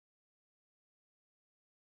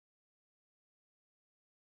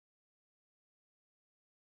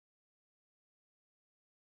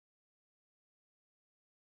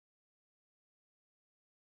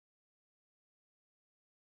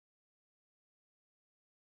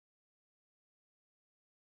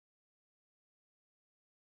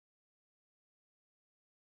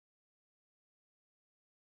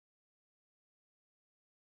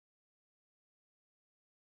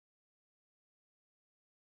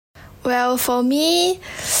Well, for me,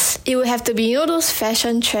 it would have to be, those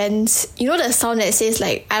fashion trends. You know the sound that says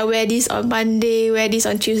like, I wear this on Monday, wear this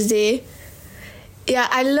on Tuesday. Yeah,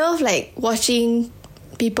 I love like watching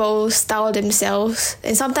people style themselves,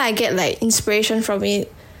 and sometimes I get like inspiration from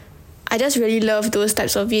it. I just really love those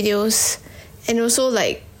types of videos. And also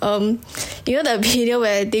like, the video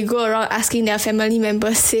where they go around asking their family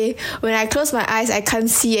members, say, when I close my eyes, I can't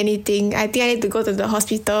see anything. I think I need to go to the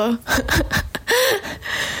hospital.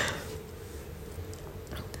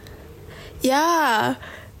 Yeah.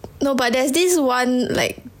 No, but there's this one,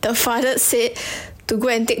 like, the father said to go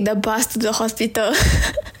and take the bus to the hospital.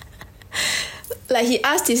 Like, he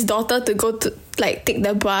asked his daughter to go to, like, take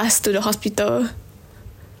the bus to the hospital.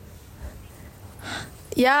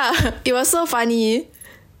 Yeah, it was so funny.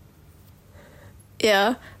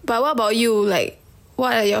 Yeah. But what about you? Like,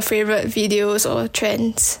 what are your favorite videos or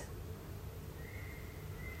trends?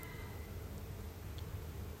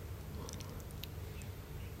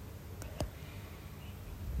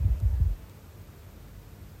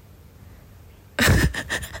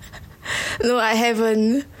 No, I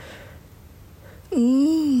haven't.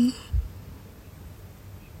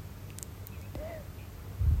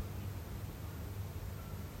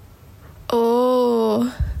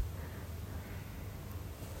 Oh.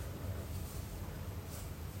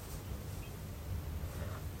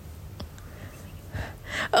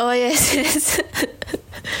 Oh, yes, yes.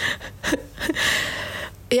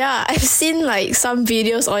 Yeah, I've seen like some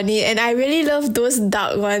videos on it, and I really love those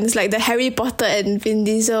dark ones, like the Harry Potter and Vin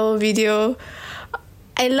Diesel video.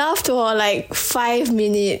 I laughed for like 5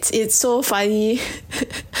 minutes. It's so funny.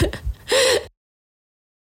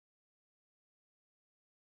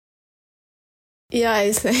 Yeah,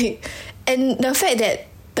 it's like, and the fact that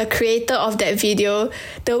the creator of that video,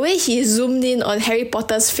 the way he zoomed in on Harry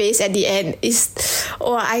Potter's face at the end is,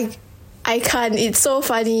 oh, I can't. It's so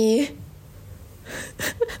funny.